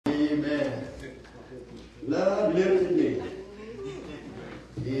love lives in me.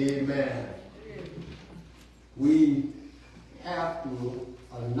 Amen. We have to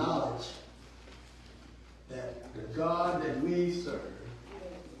acknowledge that the God that we serve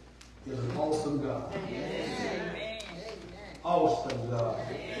is an awesome God. Amen. Awesome God.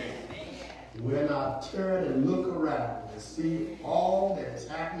 When I turn and look around and see all that is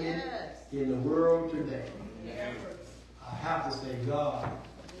happening in the world today, I have to say God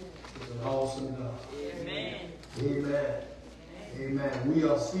is an awesome God. Amen. Amen. Amen. We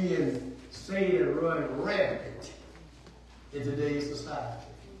are seeing Satan run rampant in today's society.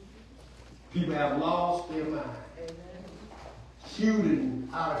 People have lost their mind. Shooting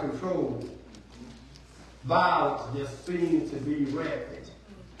out of control. Violence just seems to be rampant.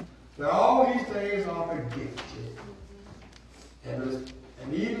 But all these things are predicted.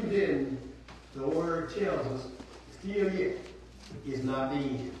 And even then, the word tells us, still yet, it's not the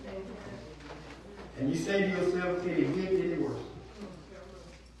end. And you say to yourself, can it get any worse?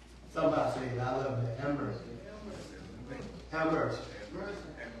 Somebody say, I love that. Have mercy. Have mercy.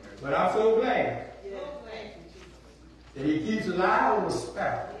 But I'm so glad that he keeps an eye on the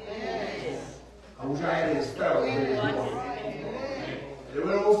sparrow. I wish I had a sparrow this morning. And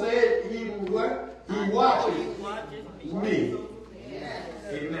when I say it, even what? He watches me.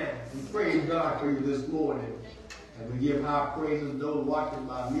 Amen. We praise God for you this morning. And we give high praises to those watching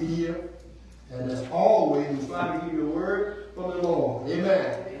by media. And as always, we try to give you a word from the Lord.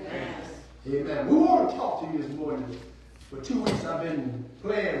 Amen. Amen. We want to talk to you this morning. For 2 weeks I've been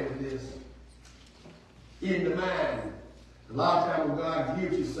playing with this in the mind. A lot of times when God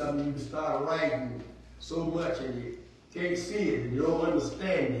gives you something, you can start writing so much and you can't see it and you don't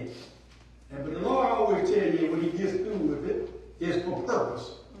understand it. But the Lord always tells you when he gets through with it, it's for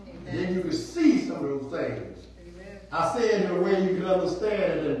purpose. And then you can see some of those things. Amen. I say it in a way you can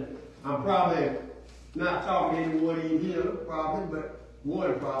understand it, and I'm probably not talking to anyone in here, probably, but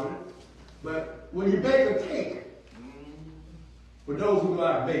one probably. But when you bake a cake, for those who know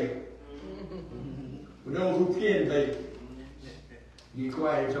how to bake, for those who can bake, you get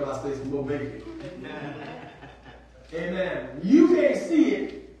quiet until I say some more baking. Amen. You can't see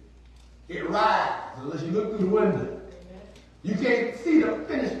it, it rises unless you look through the window. You can't see the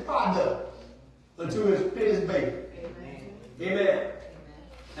finished product until it's finished baking. Amen.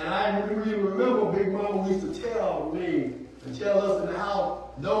 And I remember Big Mama used to tell me and tell us in the house,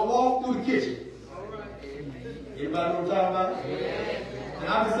 don't walk through the kitchen. Anybody know what I'm talking about? And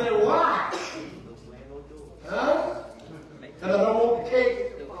I be saying, why? Huh? Because I don't want the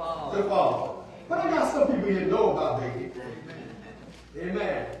cake to fall. But I got some people here know about baking.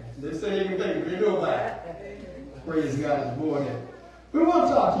 Amen. They say they can bake, they know about it. Praise God this morning. We want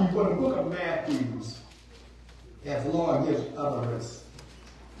to talk to you from the book of Matthew, as the Lord gives utterance.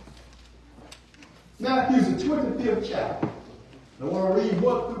 Matthew's the 25th chapter. I want to read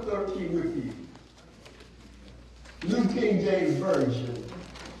 1 through 13 with you. New King James Version.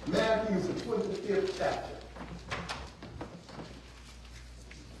 Matthew's the 25th chapter.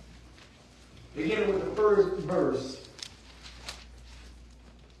 Beginning with the first verse.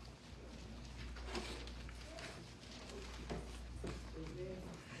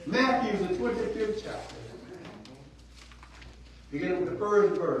 Matthew's the 25th chapter. Beginning with the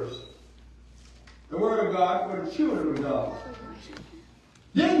first verse. The word of God for the children of God.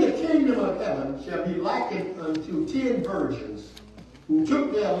 Then the kingdom of heaven shall be likened unto 10 virgins who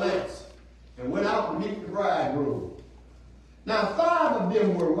took their lamps and went out to meet the bridegroom. Now 5 of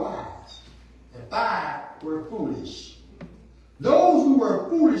them were wise, and 5 were foolish. Those who were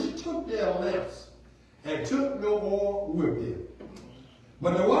foolish took their lamps and took no oil with them.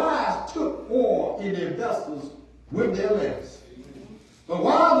 But the wise took oil in their vessels with their lamps. But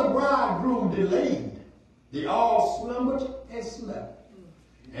while the bridegroom delayed, they all slumbered and slept.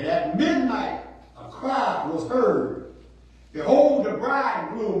 And at midnight a cry was heard, behold, the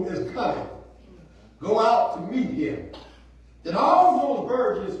bridegroom is coming. Go out to meet him. Then all those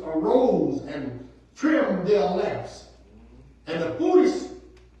virgins arose and trimmed their lamps. And the foolish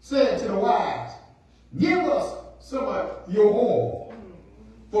said to the wise, give us some of your oil,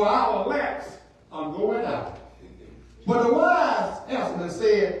 for our lamps are going out. But the wise answered and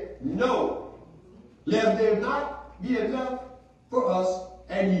said, no, lest there not be enough for us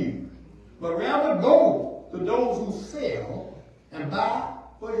and you, but rather go to those who sell and buy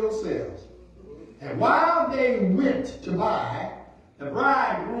for yourselves. And while they went to buy, the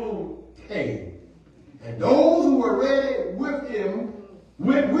bridegroom came, and those who were ready with him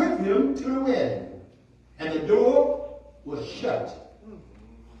went with him to the wedding, and the door was shut.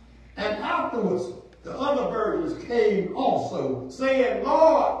 And afterwards the other virgins came also, saying,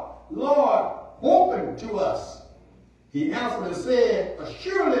 Lord, Lord, open to us. He answered and said,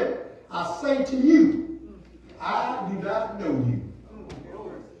 assuredly I say to you, I do not know you.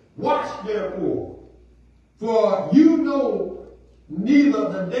 Watch therefore, for you know neither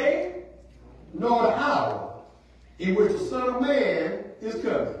the day nor the hour in which the Son of Man is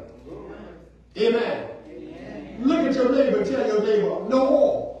coming. Amen. Amen. Look at your neighbor and tell your neighbor, no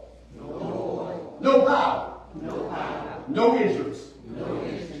oil, no power, no insurance.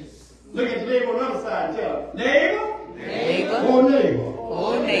 Look at the neighbor on the other side and tell him, neighbor, or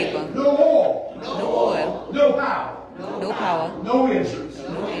neighbor, no oil, no power, no insurance.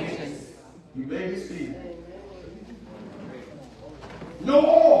 You may be seated. No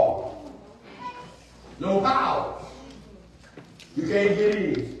oil, no power. You can't get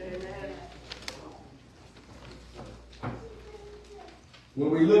in.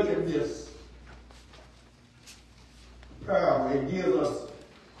 When we look at this parable, it gives us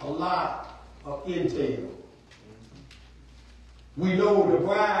a lot of intel. We know the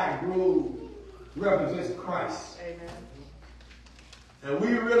bridegroom represents Christ. Amen. And we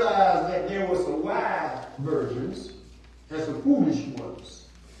realize that there were some wise virgins and some foolish ones.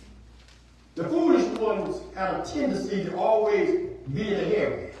 The foolish ones had a tendency to always be in a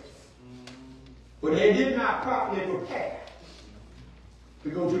hurry. But they did not properly prepare to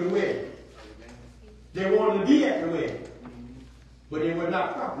go to the wedding. They wanted to be at the wedding, but they were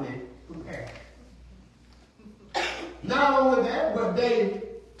not properly prepared. Not only that, but they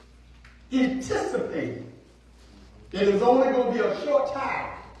anticipated that it was only going to be a short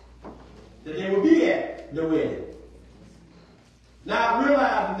time that they would be at the wedding. Not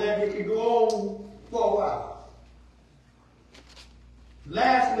realizing that it could go on for a while.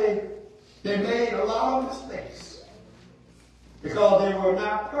 Lastly, they made a lot of mistakes because they were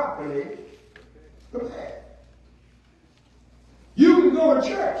not properly prepared. You can go to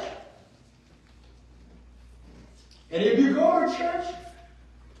church, and if you go to church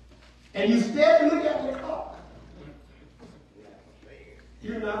and you stand and look at the clock,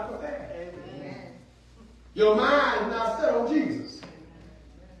 you're not prepared. Amen. Your mind is not set on Jesus.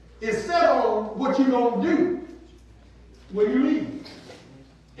 It's set on what you're going to do when you leave.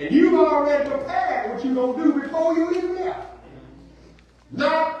 And you've already prepared what you're going to do before you even left.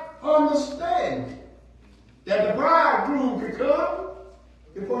 Not understanding that the bridegroom can come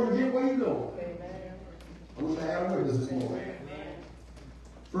before you get where you're going. Amen. I wish I had a witness this morning. Amen.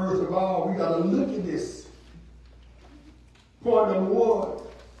 First of all, we got to look at this. Point number one,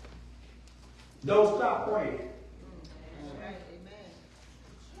 don't stop praying.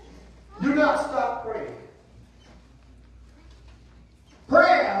 Do not stop praying.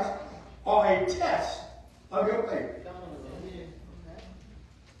 Prayers are a test of your faith.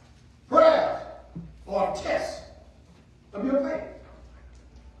 Prayers are a test of your faith.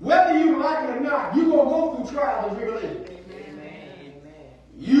 Whether you like it or not, you're going to go through trials and tribulations.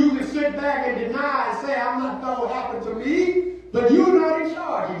 You can sit back and deny and say, I'm not going to happen to me, but you're not in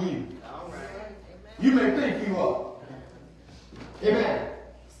charge of you. You may think you are. Amen.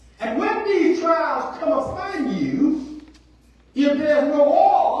 And when these trials come upon you, if there's no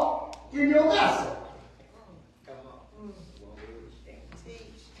oil in your vessel,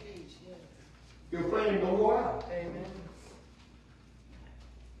 your flame will go out. Amen.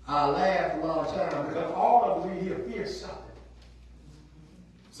 I laugh a lot of times because all of us in here fear something.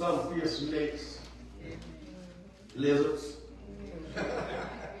 Some fear snakes, lizards.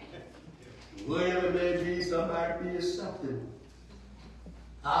 Whatever it may be, somebody fears something.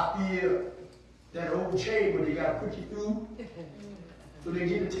 I fear that old chamber they got to put you through so they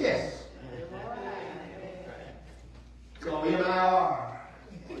get the test. So MIR.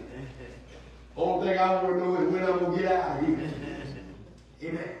 Only thing I want to know is when I'm going to get out of here.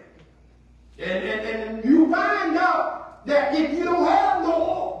 Amen. And you find out that if you don't have no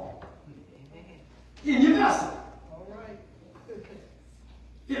oil in your vessel,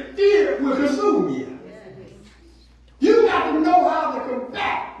 if fear will consume you. You got to know how to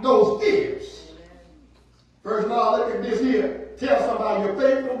combat those fears. First of all, look at this here. Tell somebody your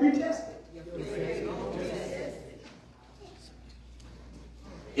faith will be tested.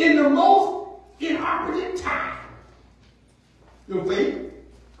 In the most inopportune time, your faith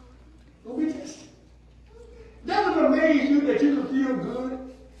will be tested. Doesn't it amaze you that you can feel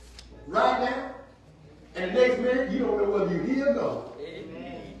good right now, and the next minute you don't know whether you're here or gone?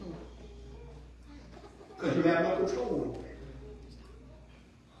 Because you have no control over it.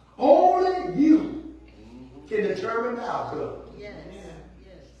 Only you can determine the outcome. Yes.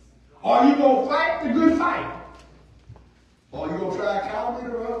 Are you going to fight the good fight? Or are you going to try calmly to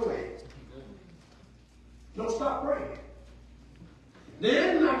run away? Don't stop praying.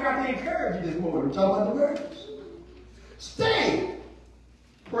 Then, like I got to encourage you this morning. I'm talking about the virgins. Stay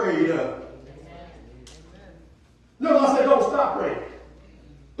prayed up. No, I said don't stop praying.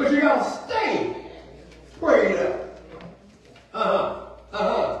 But you got to stay prayed up.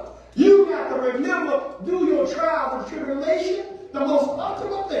 You got to remember, through your trials and tribulation, the most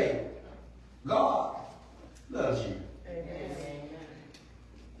ultimate thing. God loves you. Amen.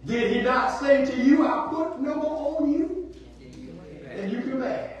 Did he not say to you, I put no more on you than you can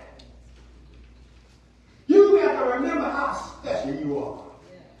bear? You got to remember how special you are.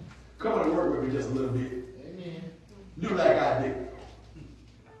 Come on and work with me just a little bit. Amen. Do like I do.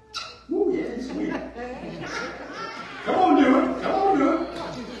 Ooh, yeah, you sweet. Come on, do it. Come on, do it.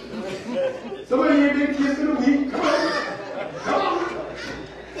 Somebody ain't been kissing a week. Come on. Come on.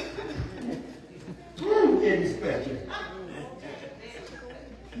 Getting special.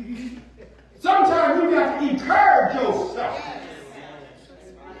 Sometimes you got to encourage yourself.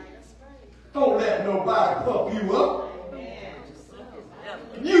 Don't let nobody pump you up.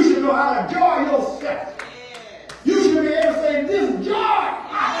 You should know how to enjoy yourself. You should be able to say, this joy I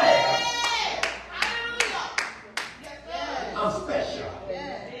have. I'm special.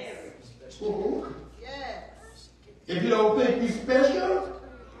 If you don't think you're special,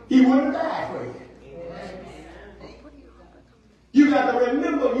 he wouldn't die for you. You got to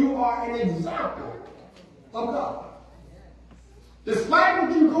remember you are an example of God. Despite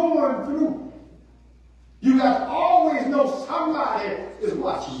what you're going through, you got to always know somebody is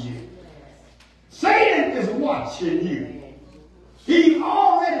watching you. Satan is watching you. He's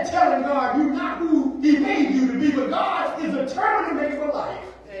already telling God you're not who he made you to be, but God is determined to make your life.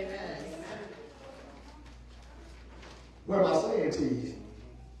 Amen. What am I saying to you?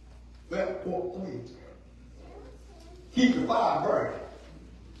 Well, please. Keep the fire burning.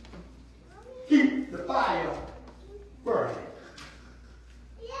 Keep the fire burning.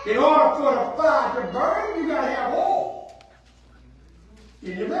 In order for the fire to burn, you got to have oil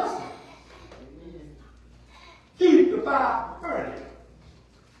in your vessel. Keep the fire burning.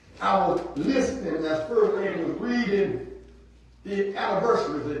 I was listening as First Lady was reading the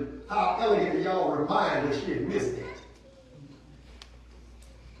anniversaries and how elegant y'all remind her she had missed it.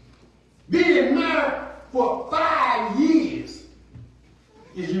 Being married for 5 years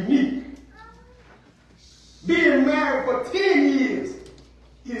is unique. Being married for 10 years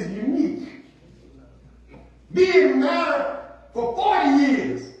is unique. Being married for 40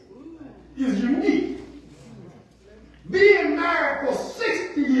 years is unique. Being married for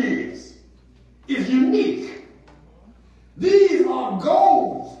 60 years is unique. These are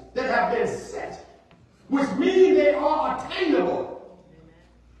goals that have been set, which mean they are attainable.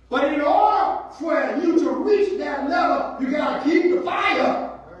 But in order for you to reach that level, you got to keep the fire.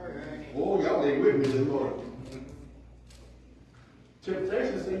 Oh, y'all ain't with me this morning.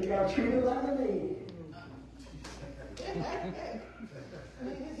 Temptation says you got to treat it like a lady.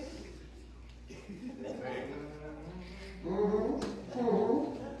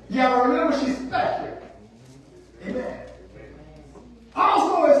 You got to remember she's special. Amen.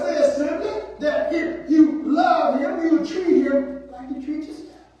 Also, it says simply that if you love him, you treat him like you treat yourself.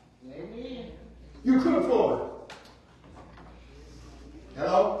 Amen. You cook for him.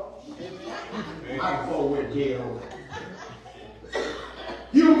 Hello? Amen. Microphone went dead on that.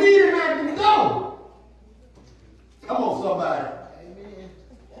 You meet him at the door. Come on, somebody. Amen.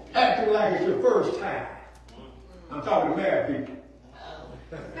 Acting like it's your first time. I'm talking to married people.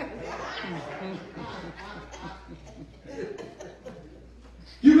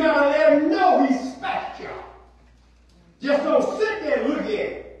 You gotta let him know he's special. Just don't sit there and look at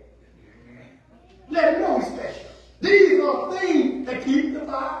him. Let him know he's special. These are things that keep the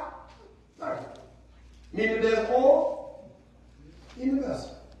fire burning. Meaning there's oil in the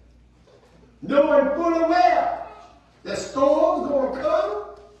vessel. Knowing fully well that storms going to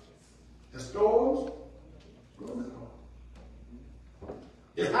come, the storms going to come.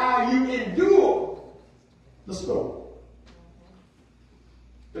 It's how you endure the storm.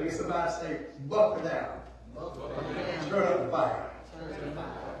 Look at somebody say, buckle down. Turn up the fire.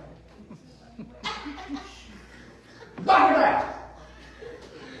 Buckle down.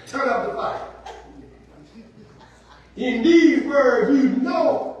 Turn up the fire. In these words, you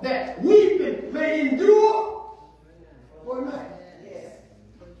know that weeping may endure for a night.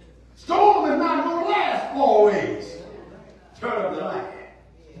 Storm is not going to last always. Turn up the light.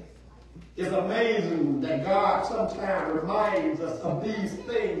 It's amazing that God sometimes reminds us of these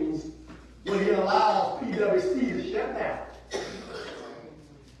things when he allows PWC to shut down.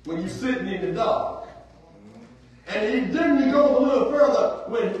 When you're sitting in the dark. And then he goes a little further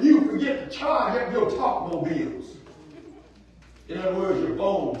when you forget to charge up your talk mobiles. In other words, your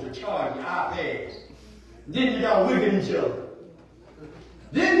phones, your charge, your iPads. Then you got to look at each other.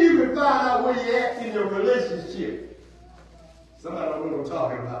 Then you can find out where you're at in your relationship. Somebody don't know what I'm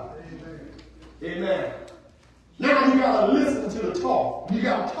talking about. Amen. Now you got to listen to the talk. You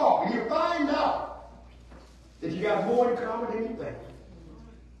got to talk. And you find out that you got more in common than you think.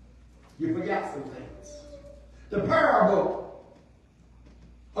 You forgot some things. The parable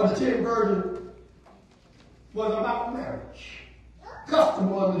of the 10 virgins was about marriage.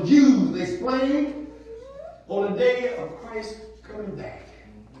 Custom of the Jews explained on the day of Christ coming back.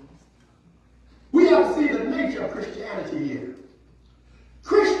 We have to see the nature of Christianity here.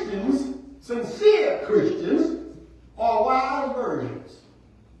 Christians, sincere Christians, are wise virgins.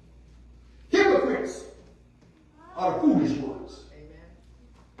 Hypocrites are the foolish ones.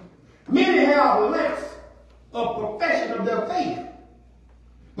 Many have lamps of profession of their faith,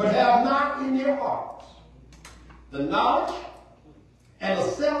 but have not in their hearts the knowledge and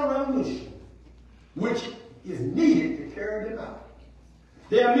the self-revolution which is needed to carry them out.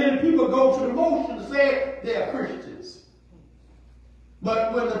 There are many people go to the motion to say they are Christians.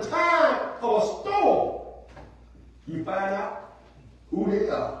 But when the time of a storm, you find out who they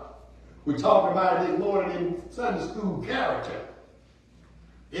are. We talked about it this morning in Sunday school, character.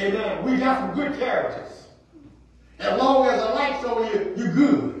 Amen. We got some good characters. As long as the light's on you, you're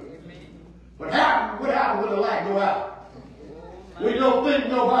good. What happens when the light go out? When you don't think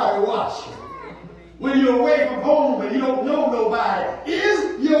nobody will watch you. When you're away from home and you don't know nobody,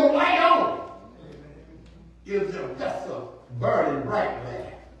 is your light on? Is your vessel burning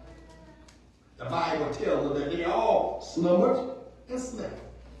brightly? The Bible tells us that they all slumbered and slept.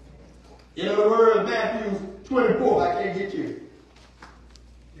 In other words, Matthew 24, I can't get you.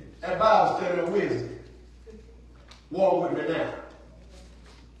 That Bible study on Wednesday. Walk with me now.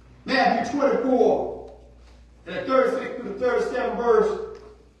 Matthew 24, and the 36 to the 37th verse.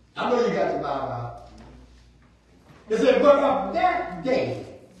 I know you got the Bible out. It said, but of that day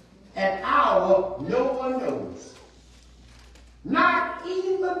and hour no one knows, not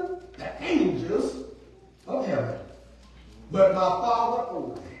even the angels of heaven, but my Father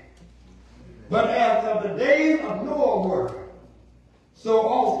only. But as of the days of Noah were, so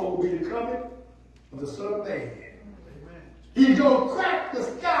also will be the coming of the Son of Man. He's going to crack the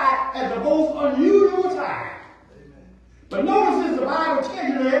sky at the most unusual time. But notice this, the Bible tells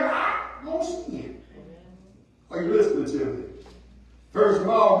you there, I won't see it. Are you listening to me? First of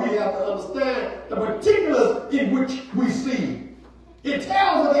all, we have to understand the particulars in which we see. It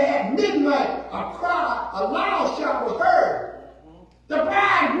tells us that at midnight, a cry, a loud shout was heard. The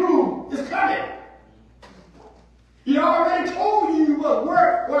bridegroom is coming. He already told you you must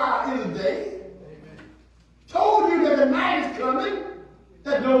work while it is day. Told you that the night is coming,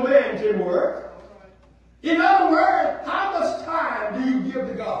 that no man can work. In other words, how much time do you give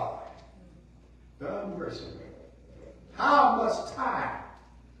to God? God mercy. How much time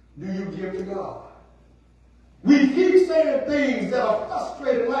do you give to God? We keep saying things that are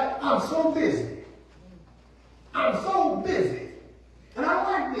frustrating, like, I'm so busy. I'm so busy. And I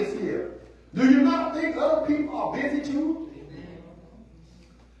like this here. Do you not think other people are busy too?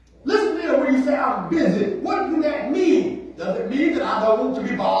 Listen to when you say I'm busy. What does that mean? Does it mean that I don't want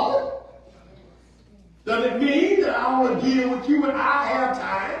to be bothered? Does it mean that I want to deal with you when I have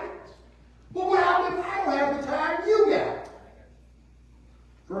time? Well, what happens if I don't have the time you got?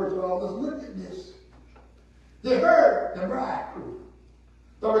 First of all, let's look at this. They heard the bridegroom.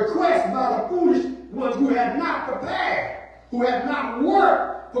 The request by the foolish ones who had not prepared, who had not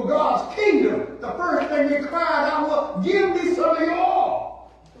worked for God's kingdom. The first thing they cried out was, give me some of your oil.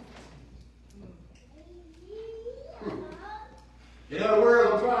 In other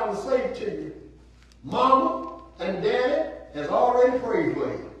words, I'm trying to say to you, Mama and Daddy has already prayed for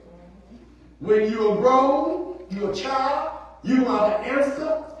you. When you are grown, you're a child, you are to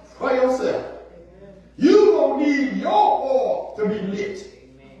answer for yourself. You don't need your oil to be lit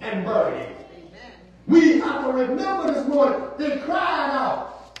and burning. We have to remember this morning, they cried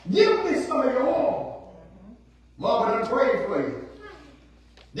out, give me some of your oil. Mama done prayed for you.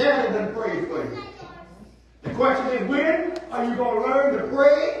 Daddy done prayed for you. The question is, when are you going to learn to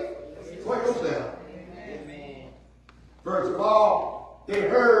pray for yourself? First of all, they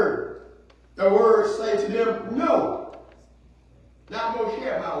heard the word say to them, no. Not going to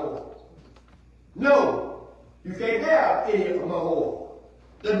share my oil. No, you can't have any of my oil.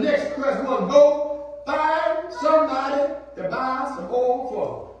 The next question was, go find somebody to buy some oil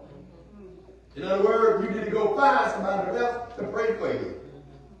for. In other words, you need to go find somebody else to pray for you.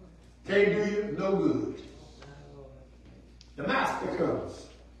 Can't do you no good. The master comes.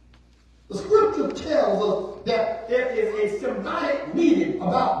 The scripture tells us that there is a symbolic meaning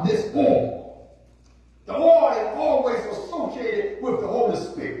about this oil. The oil is always associated with the Holy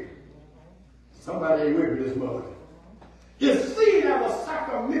Spirit. Somebody ain't with me this morning. It's seen as a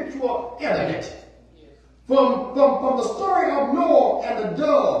sacramental element. From the story of Noah and the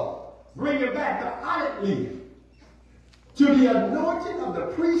dove, bringing back the olive leaf, to the anointing of the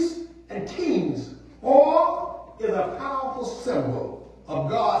priests and kings, oil is a powerful symbol of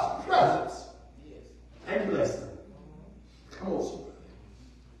God's presence and blessing. Come on, somebody.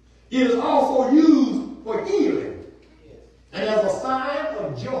 It is also used for healing and as a sign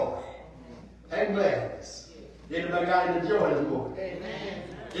of joy and gladness. Anybody got any joy this morning? Amen.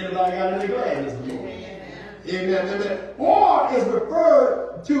 Anybody got any gladness this morning? Amen. Amen. Oil is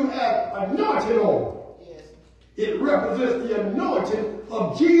referred to as anointed oil. Yes. It represents the anointing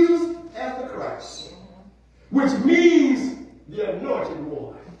of Jesus as the Christ, which means the anointed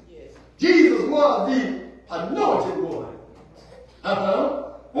one. Yes. Jesus was the anointed one.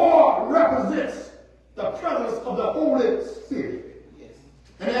 Oil represents the presence of the Holy Spirit. Yes.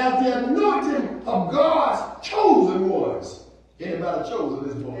 And as the anointing of God's chosen ones. Anybody chosen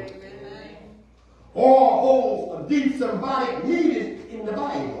this morning? Oil holds a deep symbolic meaning in the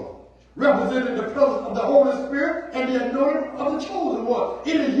Bible, representing the presence of the Holy Spirit and the anointing of the chosen one.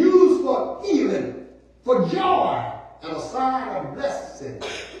 It is used for healing, for joy, and a sign of blessing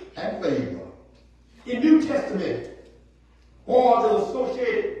and favor. In New Testament, oil is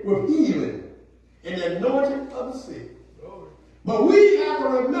associated with healing and the anointing of the sick. But we have to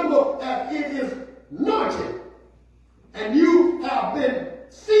remember that it is anointed, and you have been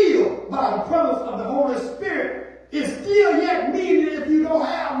sealed by the presence of the Holy Spirit. It still yet means if you don't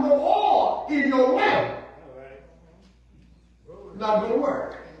have no oil in your lamp, it's not going to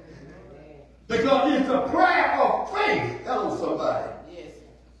work. Because it's a prayer of faith, hello somebody,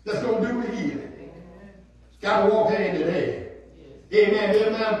 that's going to do the healing. Got to walk hand in hand. Amen,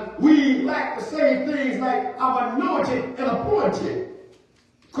 amen. We like to say things like, I'm anointed and appointed.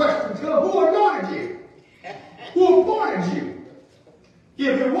 Question comes, who anointed you? Who appointed you?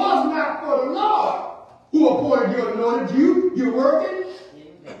 If it was not for the Lord who appointed you, anointed you, you're working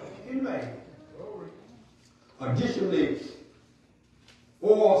in vain. Additionally,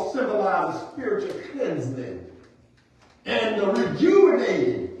 oil symbolizes spiritual cleansing and the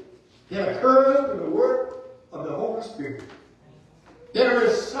rejuvenating that occurs through the work of the Holy Spirit. There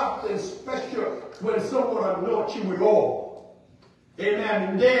is something special when someone anoints you with oil.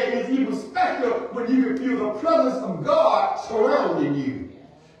 Amen. And there is even special when you can feel the presence of God surrounding you.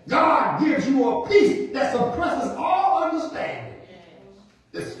 God gives you a peace that suppresses all understanding.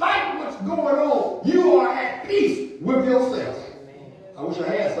 Despite what's going on, you are at peace with yourself. I wish I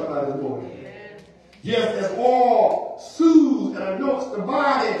had somebody this morning. Just as oil soothes and anoints the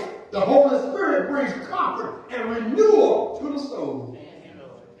body, the Holy Spirit brings comfort and renewal to the soul.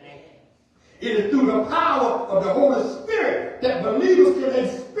 It is through the power of the Holy Spirit that believers can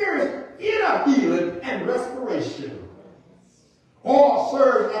experience inner healing and restoration. Oil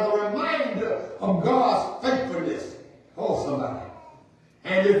serves as a reminder of God's faithfulness. Oh, somebody.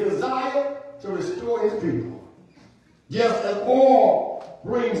 And his desire to restore his people. Just as oil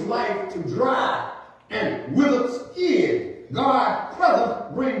brings life to dry and withered skin, God's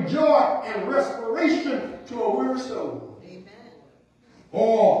presence brings joy and restoration to a weary soul. Amen.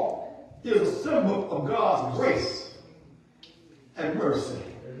 Oil is a symbol of God's grace and mercy.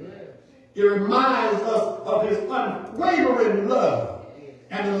 Amen. It reminds us of his unwavering love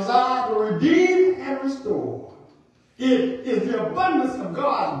and the desire to redeem and restore. It is the abundance of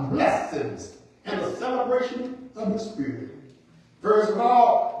God's blessings and the celebration of the Spirit. First of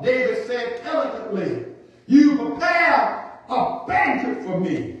all, David said eloquently, you prepare a banquet for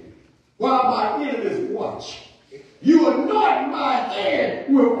me while my enemies watch. You anoint my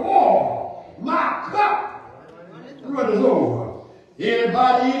head with oil. My cup runneth over.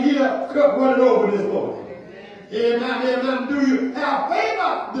 Anybody in here, cup running over this morning? Amen. Amen. Do you have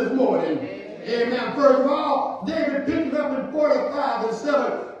favor this morning? Amen. First of all, David picked it up in 45 and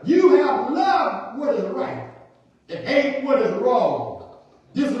 7. You have loved what is right and hate what is wrong.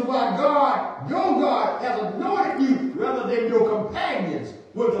 This is why God, your God, has anointed you rather than your companions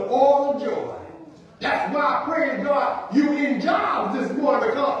with the oil of joy. That's why, praise God, you in jobs this morning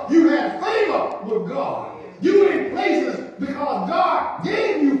because you had favor with God. You in places because God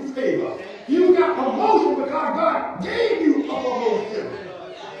gave you favor. You got promotion because God gave you a promotion.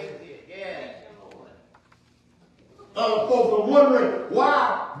 Other folks are wondering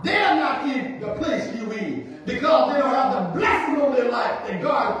why they're not in the place you in. Because they don't have the blessing on their life that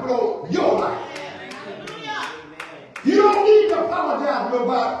God put on your life. You don't need to apologize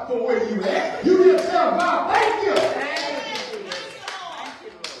about nobody for where you at. You just tell God, thank you.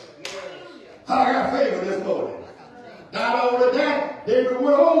 I got favor this morning. Not only that, David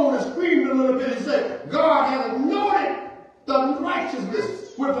went on and screamed a little bit and said, God has anointed the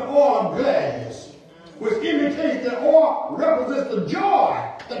righteousness with the oil of gladness, which indicates that oil represents the joy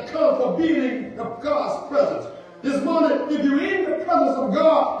that comes from being in God's presence. This morning, if you're in the presence of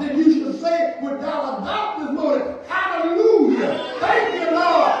God, then you should say without a doubt this morning, hallelujah. Thank you,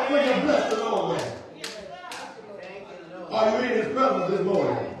 Lord, for your blessing on me. Are you in his presence this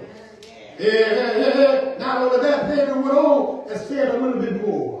morning? Yeah. Not only that, David went on and said a little bit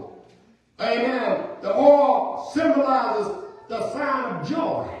more. Amen. The oil symbolizes the sign of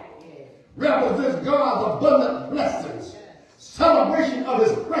joy, represents God's abundant blessings, celebration of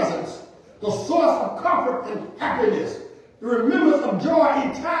his presence, the source of comfort and happiness, the remembrance of joy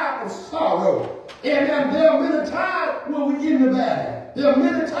in time of sorrow. And there are many times when we in the valley. There are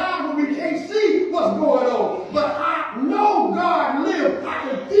many times when we can't see what's going on. But I know God lives. I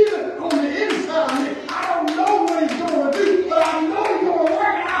can feel it on the inside of me. I don't know what he's going to do, but I know he's going to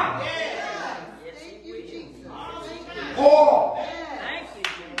work it out. Thank you, Jesus. Or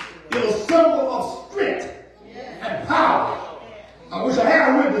it's a symbol of strength and power. I wish I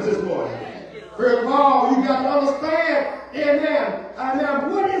had a witness this morning. First of all, you got to understand,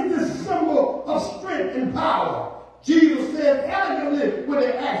 amen, what is this symbol of strength and power? Jesus said elegantly when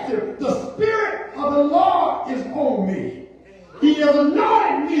they asked him, the Spirit of the Lord is on me. He has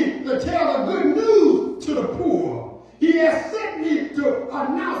anointed me to tell the good news to the poor. He has sent me to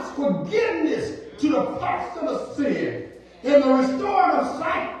announce forgiveness to the person of sin and the restoring of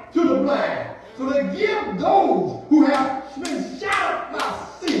sight to the blind. So to give those who have been shattered by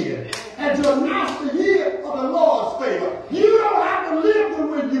sin and to announce the year of the Lord's favor. You don't have to live the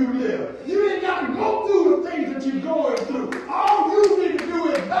way you live. You ain't got to go through the things that you're going through. All you need to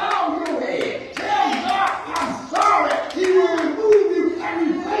do is bow your head. Tell God, I'm sorry. He will remove you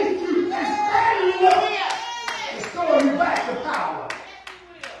and replace you and stand you up and restore you back to power.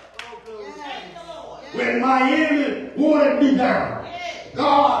 When my enemy wanted me down,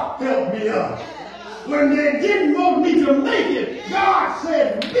 God helped me up. When they didn't want me to make it, God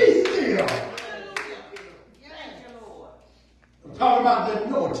said, be still. I'm talking about the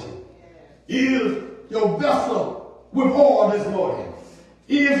anointing. Is your vessel with oil this morning?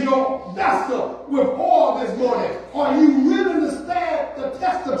 Is your vessel with oil this morning? Are you willing to stand the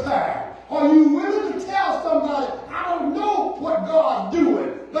test of time? Are you willing to tell somebody, I don't know what God's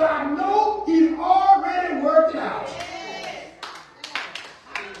doing, but I know he's already worked it out.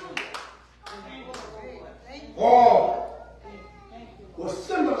 Or was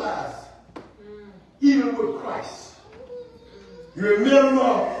symbolized even with Christ. You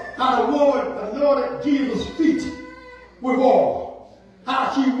remember how the woman anointed Jesus' feet with oil,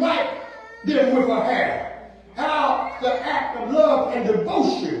 how she wiped them with her hair, how the act of love and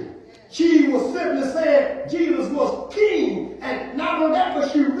devotion. She was simply saying Jesus was king, and not only that,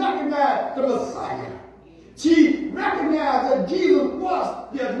 but she recognized the Messiah. She recognized that Jesus was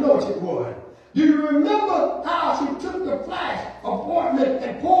the anointed one. Do you remember how she took the flash of ointment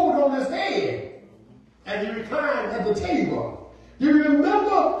and poured it on his head as he reclined at the table? Do you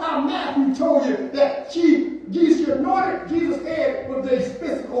remember how Matthew told you that she anointed Jesus' head with the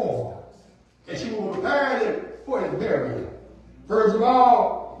expensive oil and she was preparing him for his burial? First of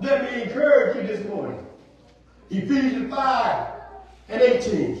all, let me encourage you this morning. Ephesians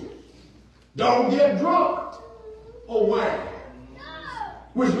 5:18. Don't get drunk on wine,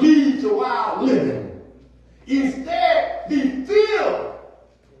 which leads to wild living. Instead, be filled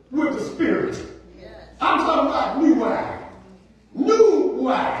with the Spirit. I'm talking about new wine. New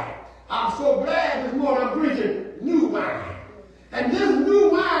wine. I'm so glad this morning I'm drinking new wine. And this new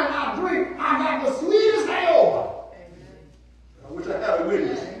wine I drink, I got the sweetest hangover. I wish I had a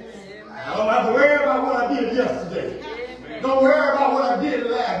witness. I don't have to worry about what I did yesterday. Don't worry about what I did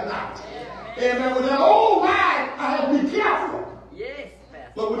last night. And with that old wine, I had to be careful. Yes.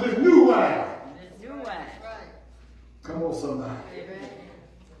 But with this new wine, Right. come on somebody.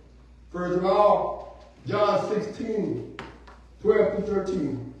 First of all, John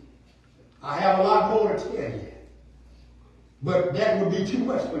 16:12-13. I have a lot more to tell you, but that would be too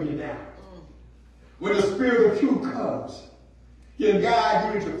much for you now. When the Spirit of truth comes, he'll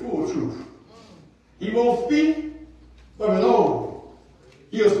guide you into full truth. He won't speak from his own.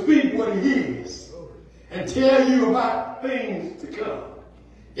 He'll speak what he hears and tell you about things to come.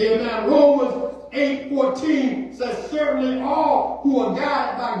 Amen. Romans 8:14 says, certainly all who are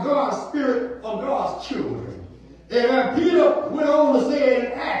guided by God's Spirit are God's children. Amen. Peter went on to say in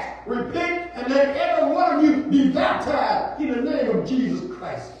Acts, repent and let every one of you be baptized in the name of Jesus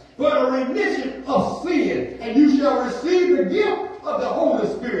Christ for the remission of sin, and you shall receive the gift of the Holy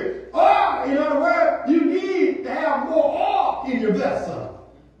Spirit. Or, in other words, you need to have more oil in your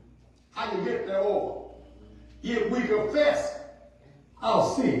vessel. How you get that oil? If we confess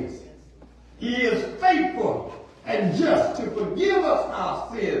our sins, He is faithful and just to forgive us our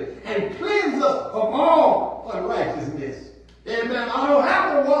sins and cleanse us of all unrighteousness. Amen. I don't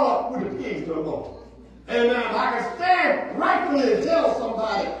have to walk with the pigs no more. Amen. I can stand rightfully and tell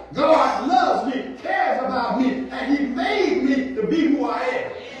somebody, God loves me, cares about me, and He made me to be who I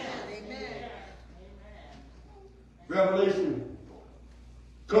am. Amen. Revelation,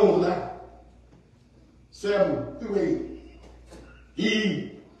 close it out. 7 through 8.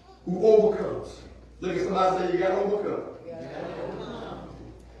 He who overcomes. Look at somebody and say, you got to overcome.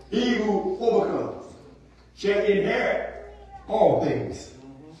 He who overcomes shall inherit all things.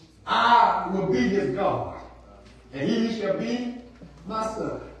 I will be his God, and he shall be my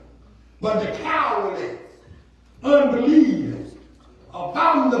son. But the cowardly, unbelieving,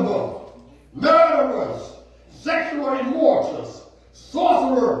 abominable, murderers, sexual immortals,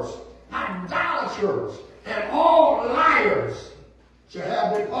 sorcerers, idolaters, and all liars shall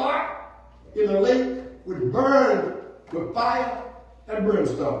have their part in the lake which burned with fire and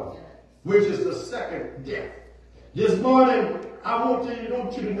brimstone, which is the second death. This morning, I want you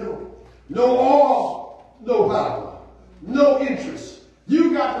to know, no oil, no power, no interest.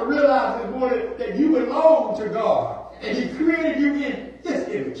 You got to realize this morning that you belong to God, and He created you in His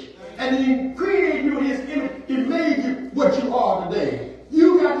image. And He created you in His image. He made you what you are today.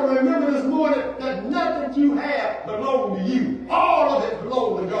 You got to remember this morning that nothing you have belongs to you. All of it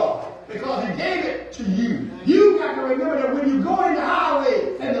belongs to God, because He gave it to you. You got to remember that when you go in the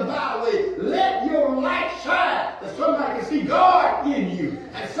highway and the byway, let your light shine, that somebody can see God in you.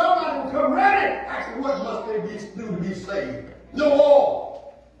 And somebody will come running, asking, what must they do to be saved? No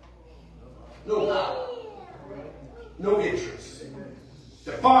oil, no power, no interest.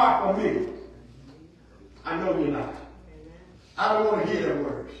 Depart from me. I know you're not. I don't want to hear them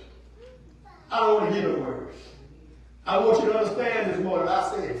words. I don't want to hear the words. I want you to understand this morning.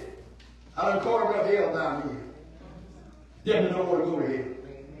 I said, I done caught up hell down here. Definitely don't want to go to hell.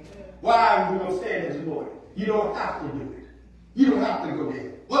 Why are you going to stand this morning? You don't have to do it. You don't have to go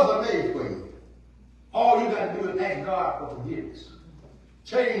there. What's I made for you? All you got to do is ask God for forgiveness.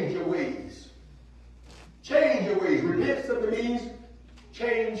 Change your ways. Change your ways. Repent simply means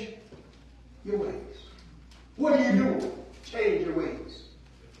change your ways. What are you doing? Change your ways.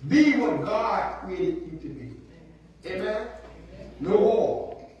 Be what God created you to be. Amen? No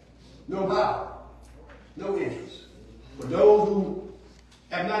war, no power, no interest. For those who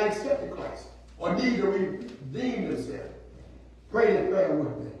have not accepted Christ or need to redeem themselves, pray this prayer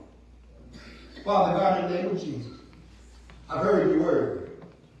with me. Father God, in the name of Jesus, I've heard your word.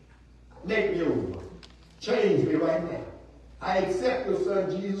 Make me over. Change me right now. I accept your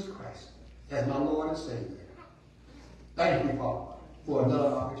Son, Jesus Christ, as my Lord and Savior. Thank you, Father, for another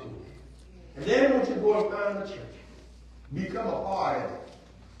opportunity. And then when you go and find the church, become a part of it.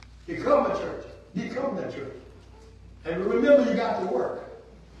 Become a church. Become the church. And remember, you got to work.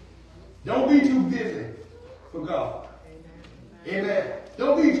 Don't be too busy for God. Amen.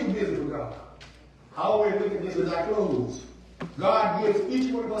 Don't be too busy for God. I always look at this as I close. God gives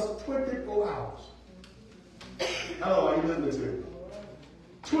each one of us 24 hours. Hello, are you listening to me?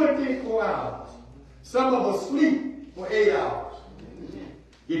 24 hours. Some of us sleep for 8 hours.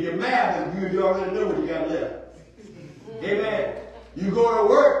 If your math is good, you already know what you got left. Amen. You go to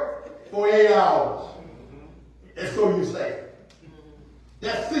work for 8 hours. And so you say.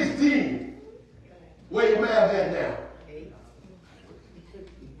 That's 16. Where your math at now?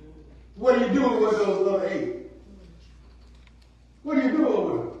 What are you doing with those other 8? What are you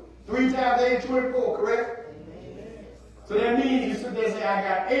doing with them? 3 times 8 is 24, correct? So that means you sit there and say, I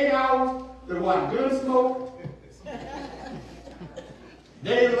got 8 hours to watch Gunsmoke,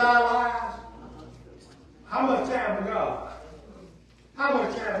 Days of Our Lives. How much time for God? How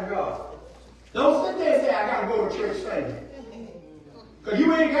much time for God? Don't sit there and say, I got to go to church Sunday. Because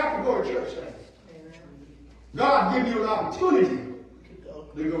you ain't got to go to church Sunday. God give you an opportunity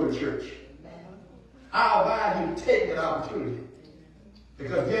to go to church. I advise you to take that opportunity.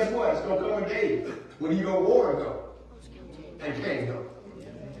 Because guess what? It's going to come a day when you don't want to go and can't go.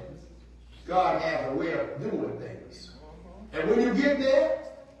 God has a way of doing things. And when you get there,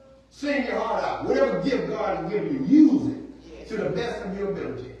 sing your heart out. Whatever gift God has given you, use it to the best of your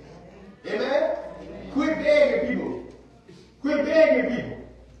ability. Amen? Quit begging people. Quit begging people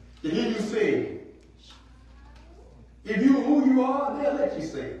to hear you sing. If you who you are, they'll let you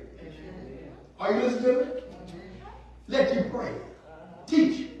sing. Are you listening to me? Let you pray.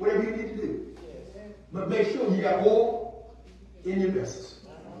 Teach whatever you need to do. But make sure you got oil in your vessels.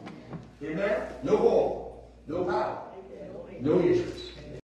 Amen? No oil, no power, no interest.